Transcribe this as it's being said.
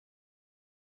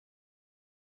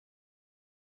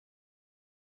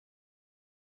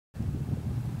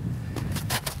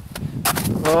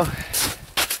Well, I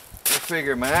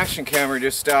figure my action camera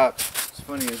just stopped. It's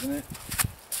funny, isn't it?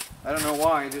 I don't know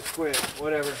why, it just quit.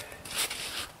 Whatever.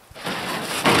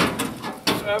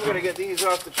 So I'm gonna get these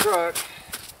off the truck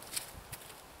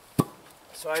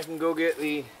so I can go get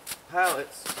the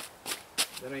pallets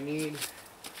that I need.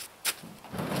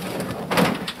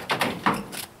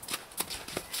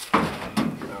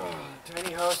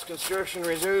 Tiny house construction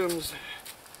resumes.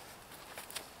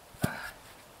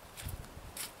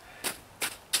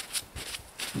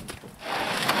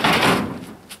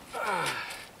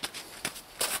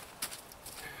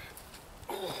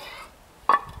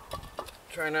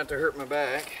 Try not to hurt my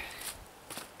back.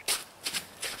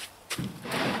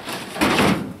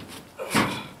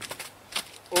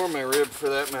 Or my rib for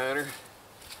that matter.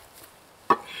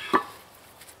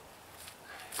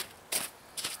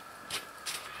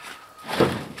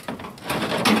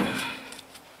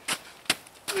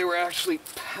 There were actually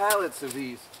pallets of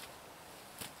these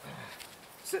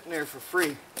sitting there for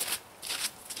free.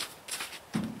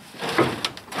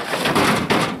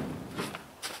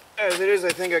 As it is, I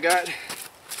think I got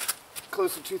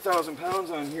close to 2,000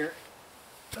 pounds on here.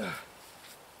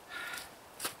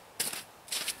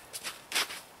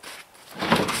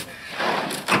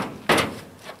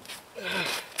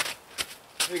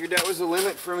 Figured that was the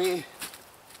limit for me,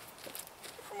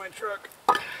 for my truck.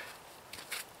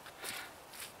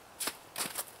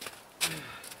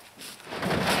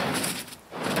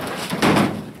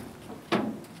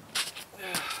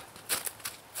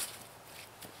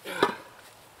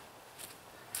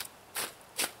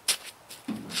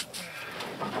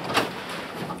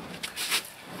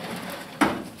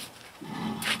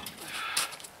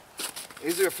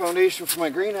 These are a foundation for my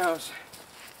greenhouse.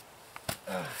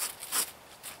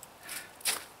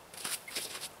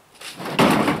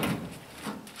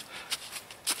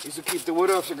 These will keep the wood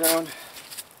off the ground.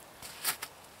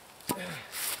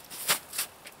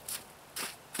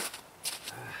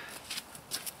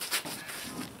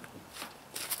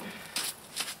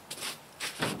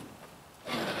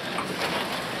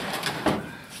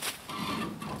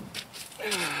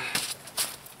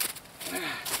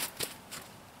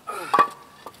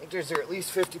 I think they're at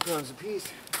least 50 pounds a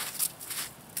piece.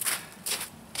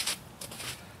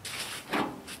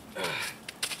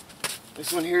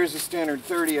 This one here is a standard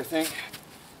 30, I think.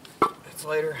 It's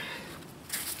lighter.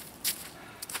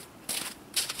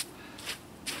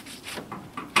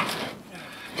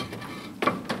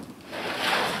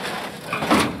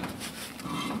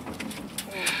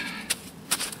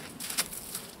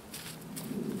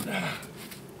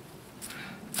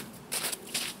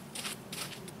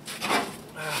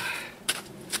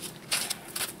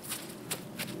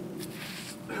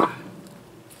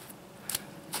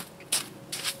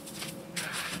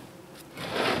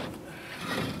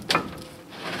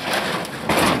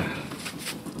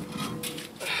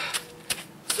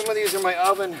 Some of these are my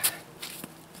oven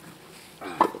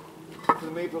for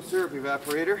the maple syrup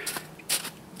evaporator.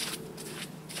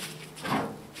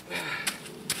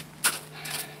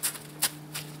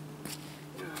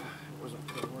 Wasn't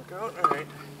going to work out. All right.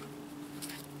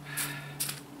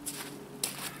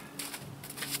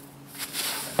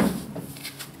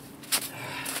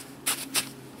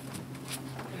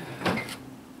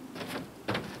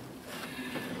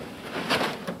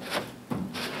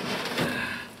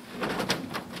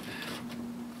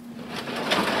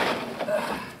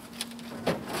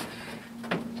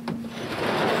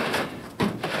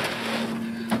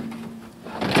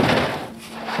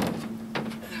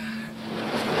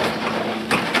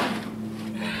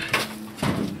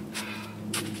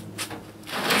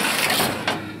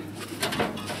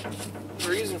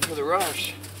 For the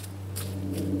rush.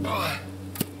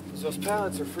 So those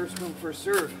pallets are first come, first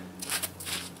serve.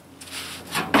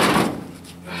 I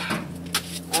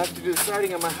have to do the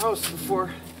siding on my house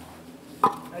before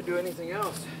I do anything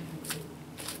else.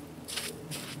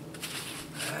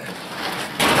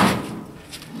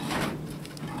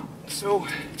 So I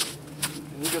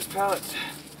need those pallets.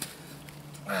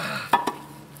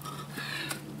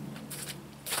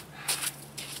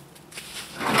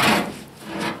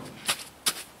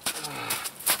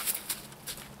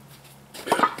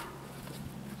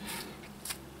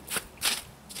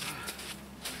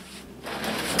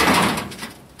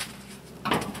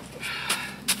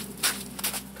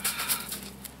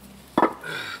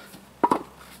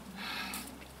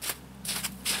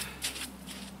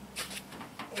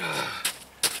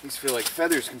 These feel like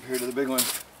feathers compared to the big one.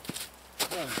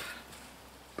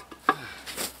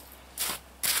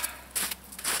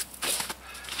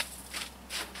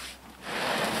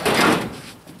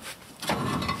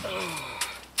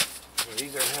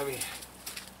 These are heavy.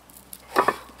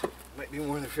 Might Can't be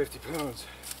more than 50 pounds.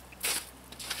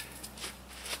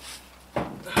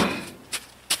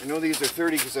 I know these are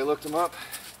 30 because I looked them up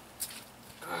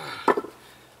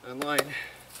online.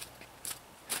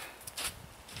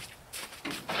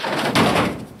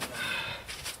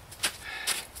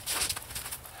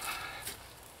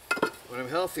 When I'm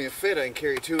healthy and fit, I can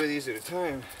carry 2 of these at a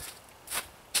time.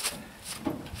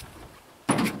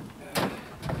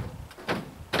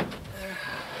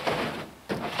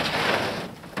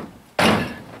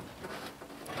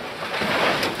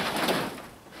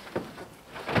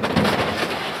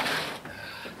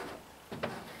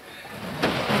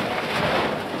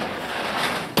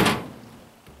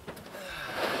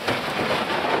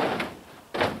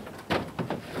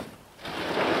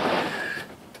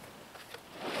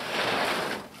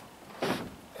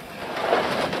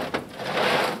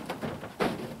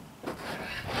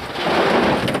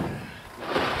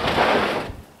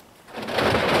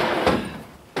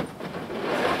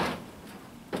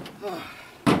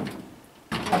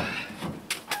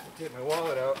 Take my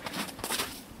wallet out.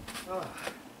 Oh.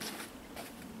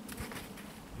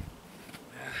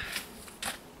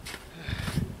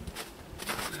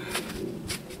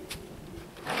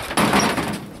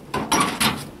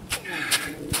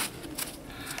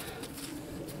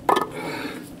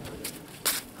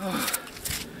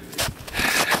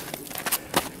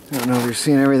 I don't know if you're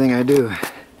seeing everything I do.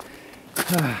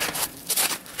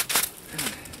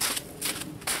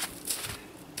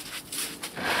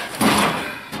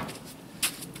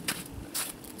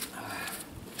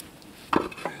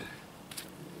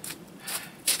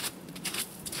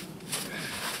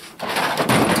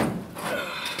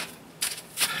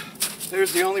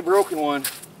 There's the only broken one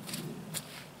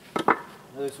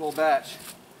of this whole batch.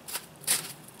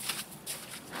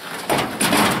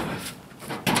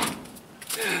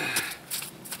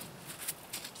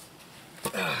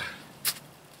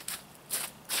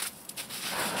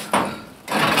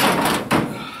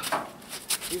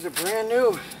 These are brand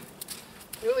new,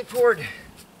 newly poured.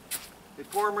 They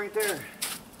pour them right there.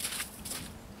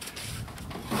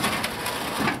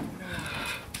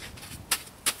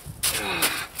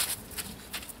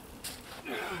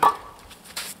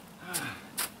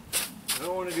 I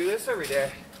don't want to do this every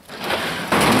day.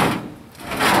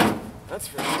 That's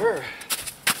for sure.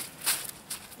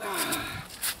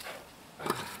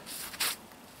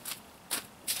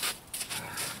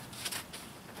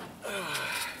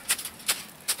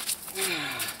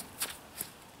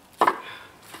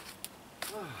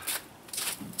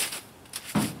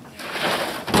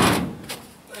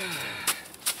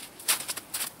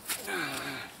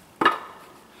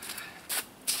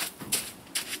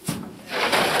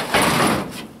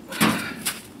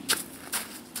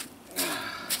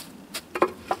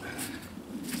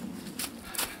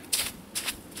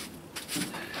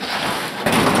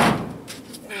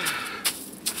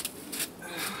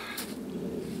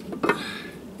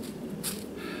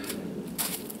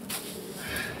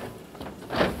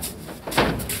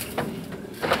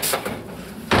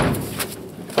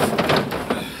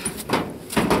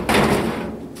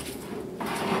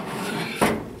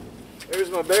 There's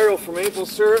my barrel for maple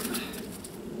syrup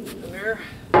in there.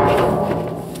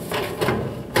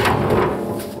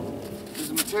 There's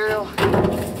the material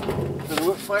for the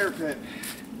wood fire pit.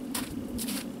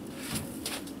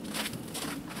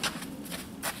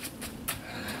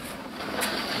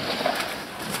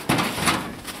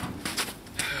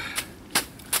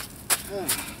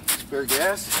 Spare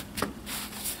gas.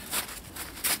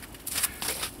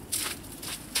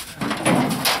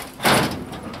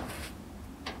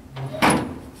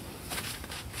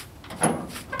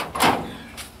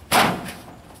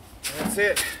 That's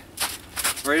it.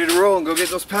 Ready to roll and go get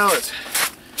those pallets.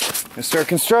 Gonna start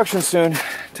construction soon.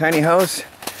 Tiny house.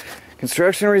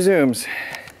 Construction resumes.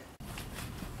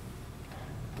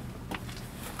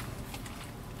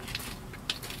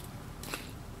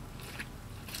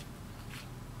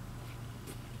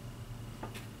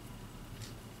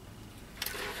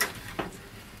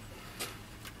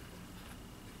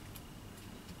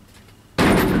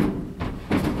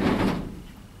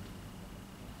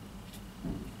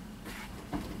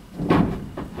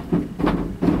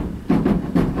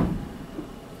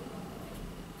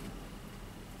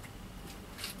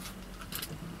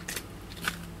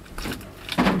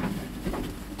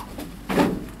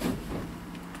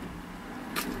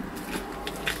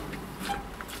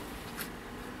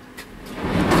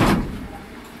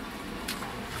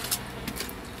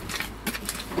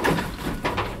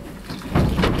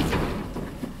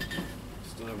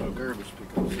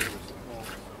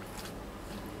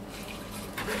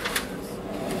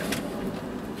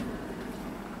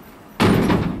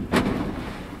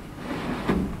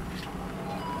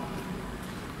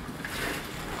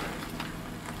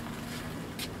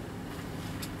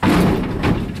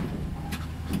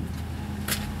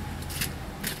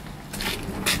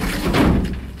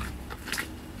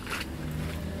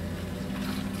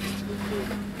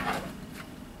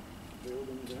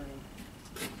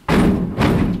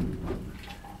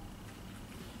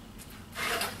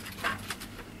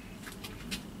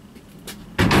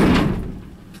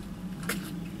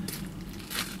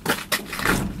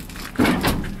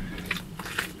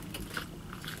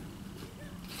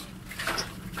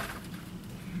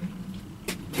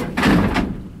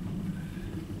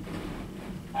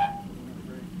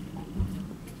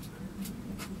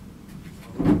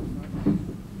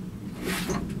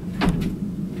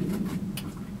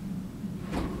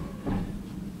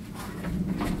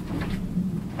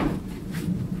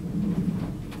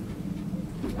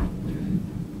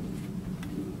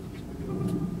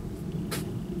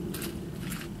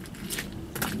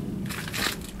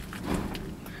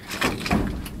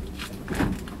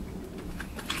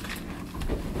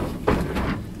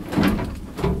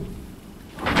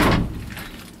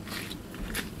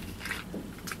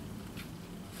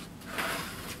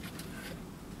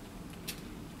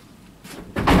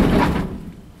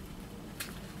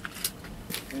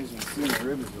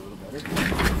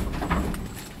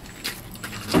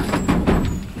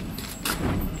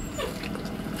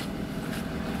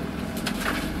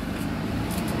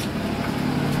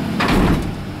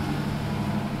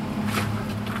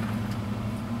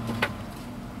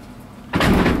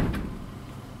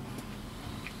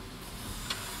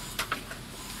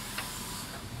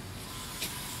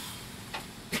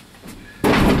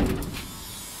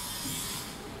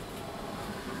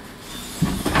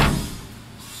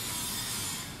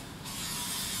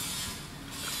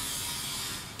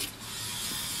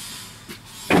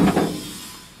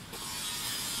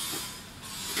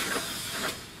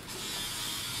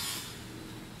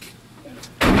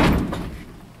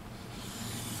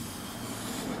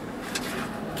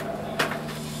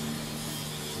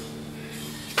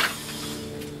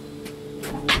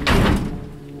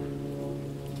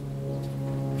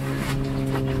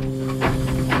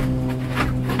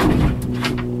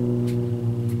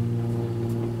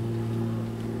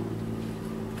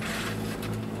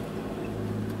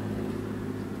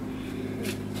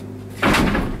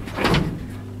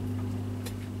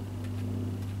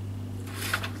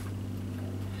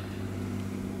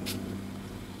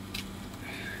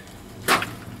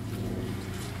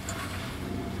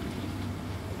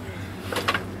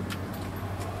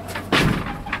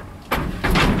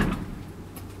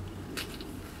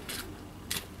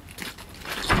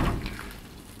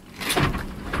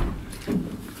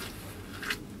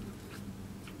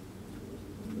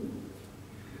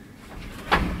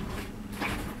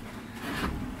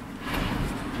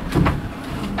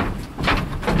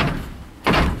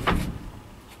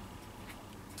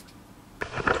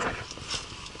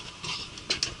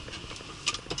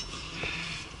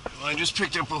 I just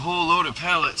picked up a whole load of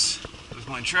pallets with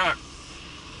my truck.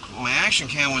 My action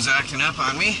cam was acting up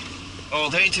on me all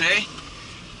day today,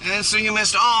 and so you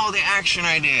missed all the action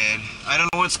I did. I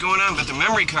don't know what's going on, but the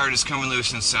memory card is coming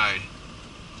loose inside.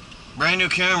 Brand new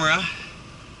camera,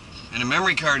 and the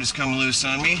memory card is coming loose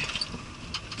on me,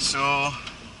 so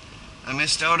I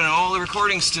missed out on all the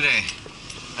recordings today.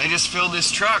 I just filled this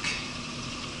truck.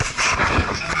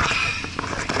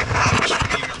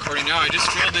 Recording now. I just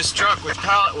filled this truck with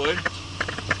pallet wood,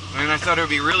 and I thought it would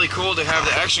be really cool to have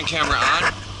the action camera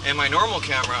on and my normal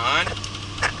camera on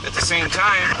at the same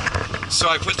time. So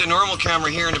I put the normal camera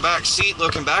here in the back seat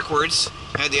looking backwards,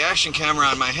 had the action camera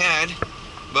on my head,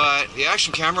 but the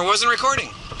action camera wasn't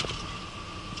recording.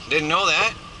 Didn't know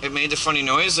that. It made the funny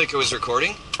noise like it was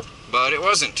recording, but it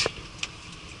wasn't.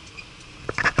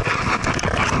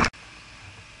 I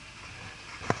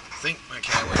think my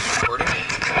camera is recording.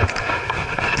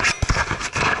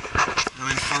 I'm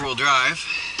in four-wheel drive.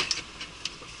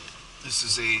 This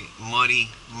is a muddy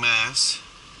mess.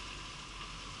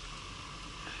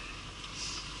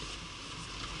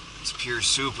 It's pure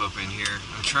soup up in here.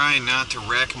 I'm trying not to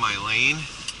wreck my lane,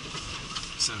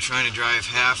 so I'm trying to drive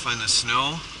half on the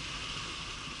snow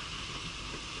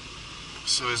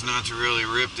so as not to really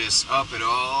rip this up at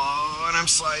all. And I'm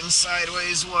sliding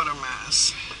sideways. What a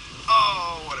mess.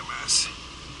 Oh, what a mess.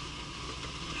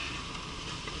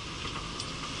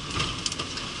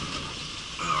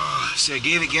 So I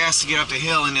gave it gas to get up the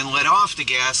hill and then let off the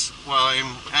gas while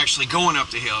I'm actually going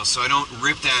up the hill so I don't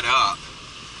rip that up.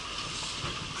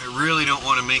 I really don't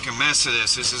want to make a mess of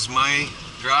this. This is my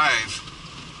drive,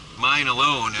 mine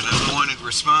alone, and I'm the one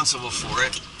responsible for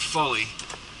it fully.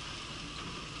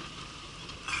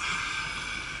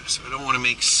 So I don't want to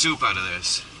make soup out of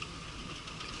this.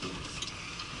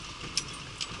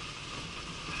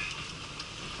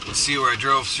 You can see where I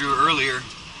drove through earlier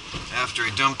after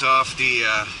I dumped off the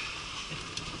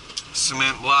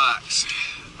cement blocks.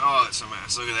 Oh, it's a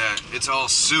mess. Look at that. It's all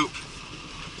soup.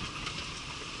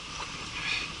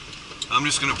 I'm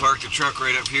just going to park the truck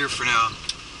right up here for now.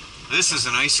 This is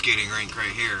an ice skating rink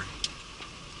right here.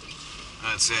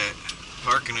 That's it.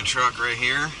 Parking the truck right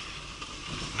here.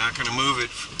 Not going to move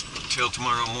it until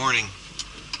tomorrow morning.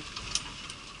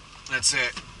 That's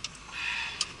it.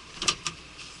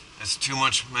 It's too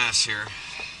much mess here.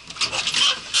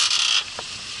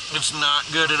 It's not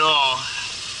good at all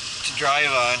to drive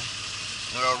on,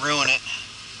 or I'll ruin it.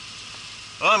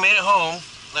 Well, I made it home.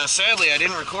 Now, sadly, I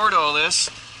didn't record all this.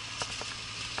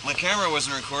 My camera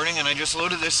wasn't recording, and I just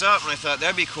loaded this up, and I thought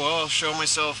that'd be cool. I'll show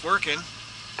myself working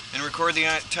and record the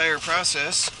entire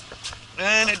process,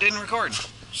 and it didn't record.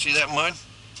 See that mud?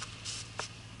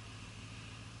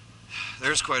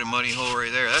 There's quite a muddy hole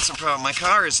right there. That's the problem. My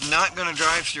car is not going to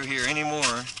drive through here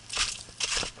anymore.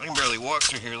 I can barely walk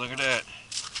through here. Look at that.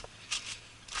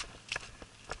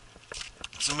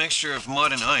 It's a mixture of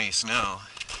mud and ice now.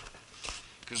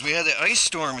 Because we had the ice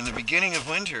storm in the beginning of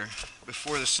winter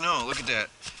before the snow. Look at that.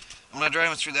 I'm not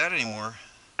driving through that anymore.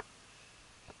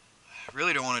 I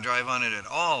really don't want to drive on it at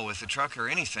all with the truck or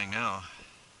anything now.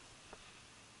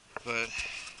 But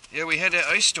yeah, we had that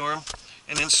ice storm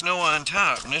and then snow on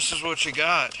top, and this is what you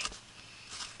got.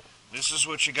 This is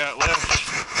what you got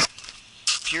left.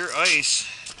 Pure ice,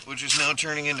 which is now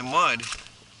turning into mud.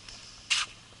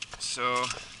 So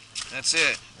that's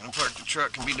it. I'm gonna park the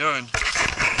truck and be done.